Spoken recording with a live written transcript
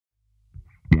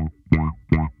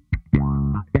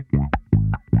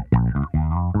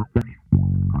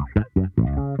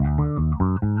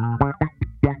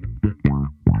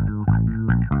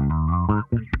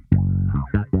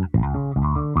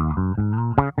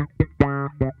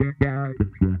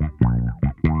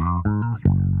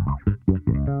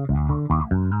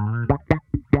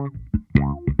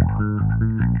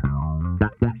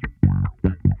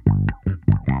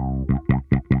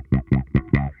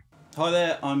Hi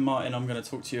there, I'm Martin. I'm going to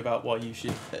talk to you about why you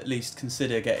should at least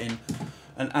consider getting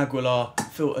an Aguilar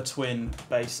Filter Twin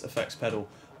bass effects pedal.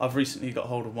 I've recently got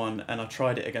hold of one and I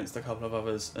tried it against a couple of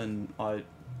others and I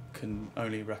can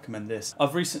only recommend this.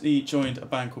 I've recently joined a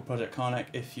band called Project Karnak.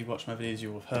 If you watch my videos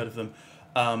you'll have heard of them.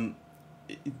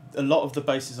 A lot of the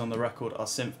basses on the record are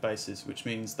synth basses, which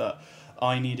means that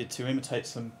I needed to imitate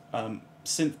some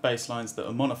synth bass lines that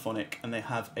are monophonic and they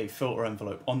have a filter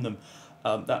envelope on them.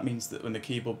 That means that when the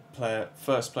keyboard player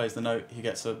first plays the note, he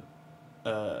gets an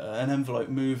envelope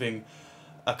moving,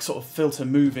 a sort of filter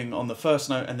moving on the first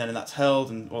note, and then that's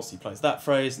held, and whilst he plays that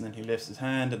phrase, and then he lifts his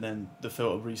hand, and then the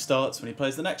filter restarts when he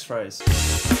plays the next phrase.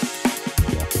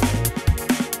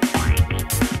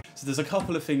 So there's a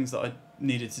couple of things that I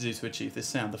needed to do to achieve this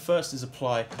sound. The first is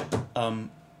apply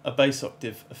a bass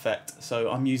octave effect. So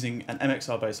I'm using an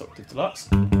MXR Bass Octave Deluxe.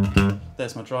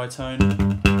 There's my dry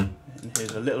tone. And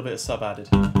here's a little bit of sub added.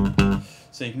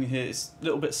 So you can hear it's a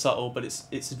little bit subtle, but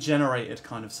it's a generated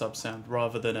kind of sub sound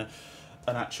rather than an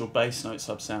actual bass note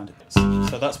sub sound.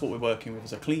 So that's what we're working with,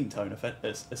 is a clean tone effect,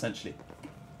 essentially.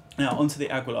 Now onto the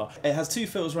Aguilar. It has two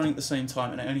filters running at the same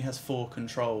time and it only has 4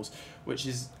 controls, which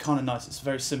is kind of nice. It's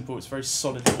very simple, it's a very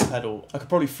solid little pedal. I could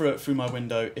probably throw it through my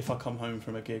window if I come home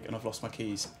from a gig and I've lost my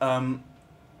keys.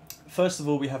 First of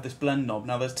all, we have this blend knob.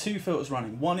 Now there's 2 filters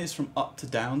running. One is from up to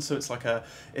down, so it's like the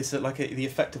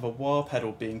effect of a wah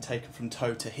pedal being taken from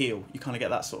toe to heel. You kind of get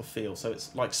that sort of feel. So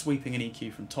it's like sweeping an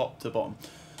EQ from top to bottom.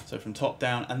 So from top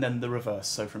down, and then the reverse,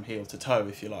 so from heel to toe,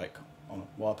 if you like, on a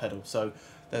wah pedal. So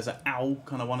there's an ow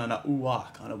kind of one and a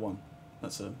ooh-ah kind of one.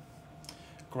 That's a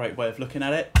great way of looking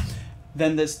at it.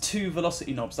 Then there's 2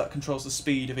 velocity knobs that controls the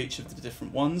speed of each of the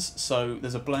different ones. So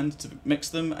there's a blend to mix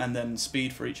them, and then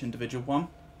speed for each individual one.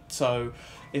 So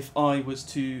if I was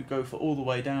to go for all the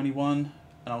way downy one,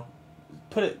 and I'll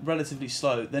put it relatively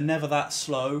slow, they're never that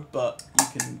slow, but you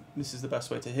can. This is the best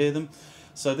way to hear them.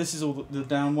 So this is all the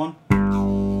down one.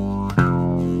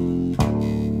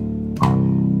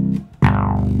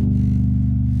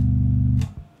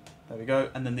 There we go,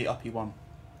 and then the uppy one.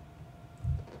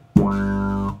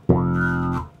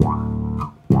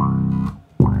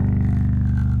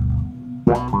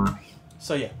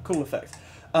 So yeah, cool effect.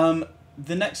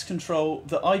 The next control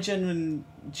that I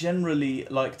generally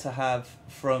like to have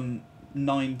from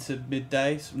 9 to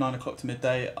midday, so 9 o'clock to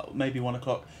midday, maybe 1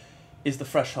 o'clock, is the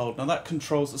threshold. Now that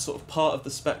controls the sort of part of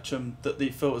the spectrum that the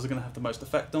filters are going to have the most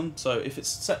effect on. So if it's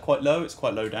set quite low, it's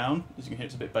quite low down. As you can hear,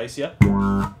 it's a bit bassier.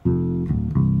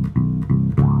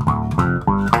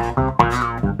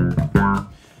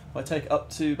 If I take it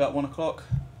up to about 1 o'clock,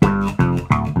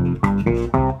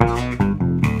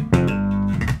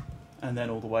 and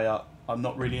then all the way up. I'm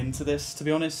not really into this, to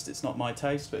be honest. It's not my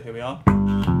taste, but here we are.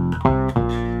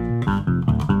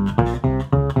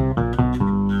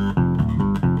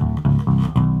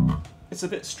 It's a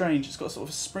bit strange. It's got sort of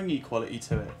a springy quality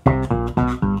to it.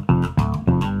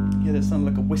 Yeah, there's something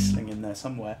like a whistling in there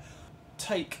somewhere.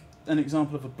 Take an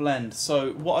example of a blend.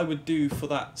 So what I would do for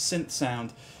that synth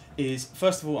sound is,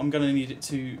 first of all, I'm going to need it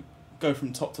to go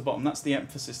from top to bottom. That's the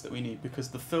emphasis that we need,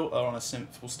 because the filter on a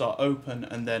synth will start open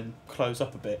and then close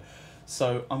up a bit.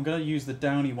 So I'm going to use the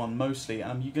downy one mostly,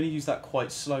 and I'm going to use that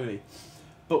quite slowly.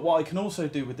 But what I can also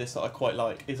do with this that I quite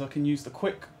like is I can use the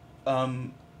quick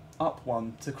up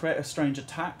one to create a strange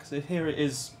attack. So here it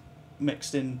is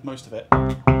mixed in most of it.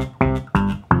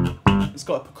 It's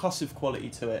got a percussive quality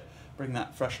to it. Bring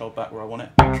that threshold back where I want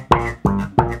it.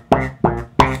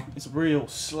 It's real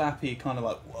slappy, kind of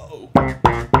like whoa.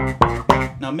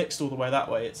 Now mixed all the way that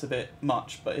way, it's a bit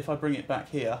much, but if I bring it back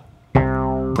here,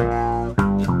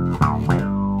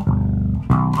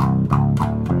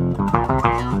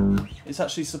 it's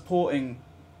actually supporting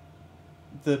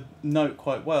the note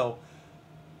quite well.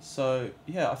 So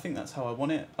yeah, I think that's how I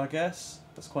want it, I guess.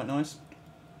 That's quite nice.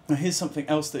 Now here's something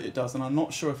else that it does, and I'm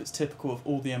not sure if it's typical of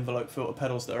all the envelope filter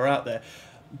pedals that are out there,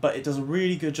 but it does a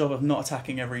really good job of not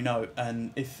attacking every note.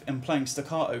 And if I'm playing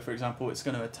staccato, for example, it's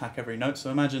going to attack every note. So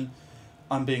imagine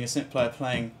I'm being a synth player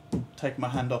taking my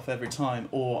hand off every time,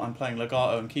 or I'm playing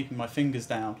legato and keeping my fingers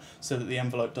down so that the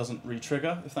envelope doesn't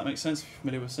re-trigger, if that makes sense, if you're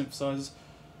familiar with synthesizers.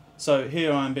 So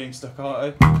here I'm being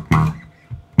staccato.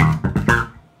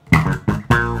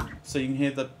 So you can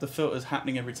hear the filters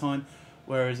happening every time,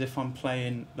 whereas if I'm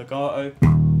playing legato,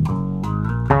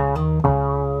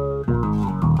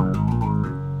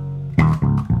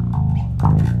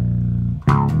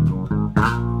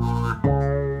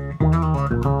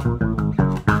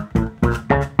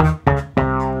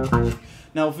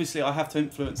 now obviously I have to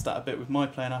influence that a bit with my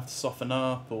playing. I have to soften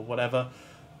up or whatever,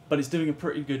 but it's doing a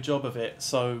pretty good job of it.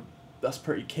 So that's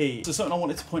pretty key. So something I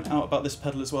wanted to point out about this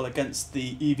pedal as well against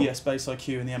the EBS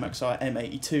BassiQ and the MXR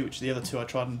M82, which are the other two I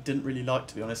tried and didn't really like,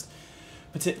 to be honest.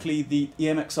 Particularly the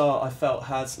MXR, I felt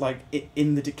has, like,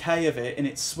 in the decay of it, in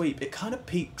its sweep, it kind of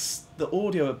peaks the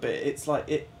audio a bit. It's like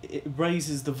it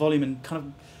raises the volume and kind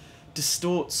of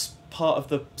distorts part of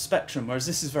the spectrum, whereas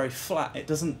this is very flat. It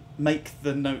doesn't make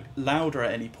the note louder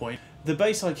at any point. The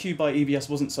BassiQ by EBS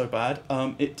wasn't so bad.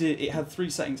 It had 3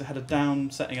 settings. It had a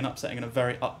down setting, an up setting, and a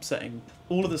very up setting.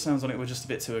 All of the sounds on it were just a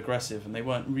bit too aggressive, and they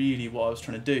weren't really what I was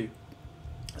trying to do.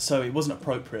 So it wasn't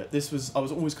appropriate. I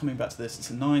was always coming back to this. It's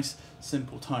a nice,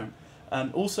 simple tone.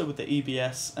 And also with the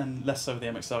EBS, and less so with the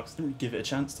MXR, because I didn't really give it a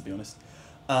chance, to be honest.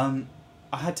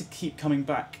 I had to keep coming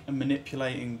back and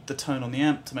manipulating the tone on the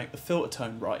amp to make the filter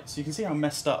tone right. So you can see how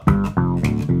messed up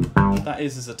that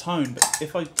is as a tone, but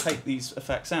if I take these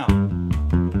effects out,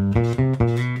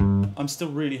 I'm still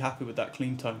really happy with that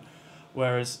clean tone.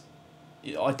 Whereas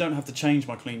I don't have to change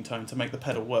my clean tone to make the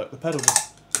pedal work. The pedal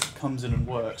just comes in and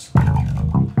works.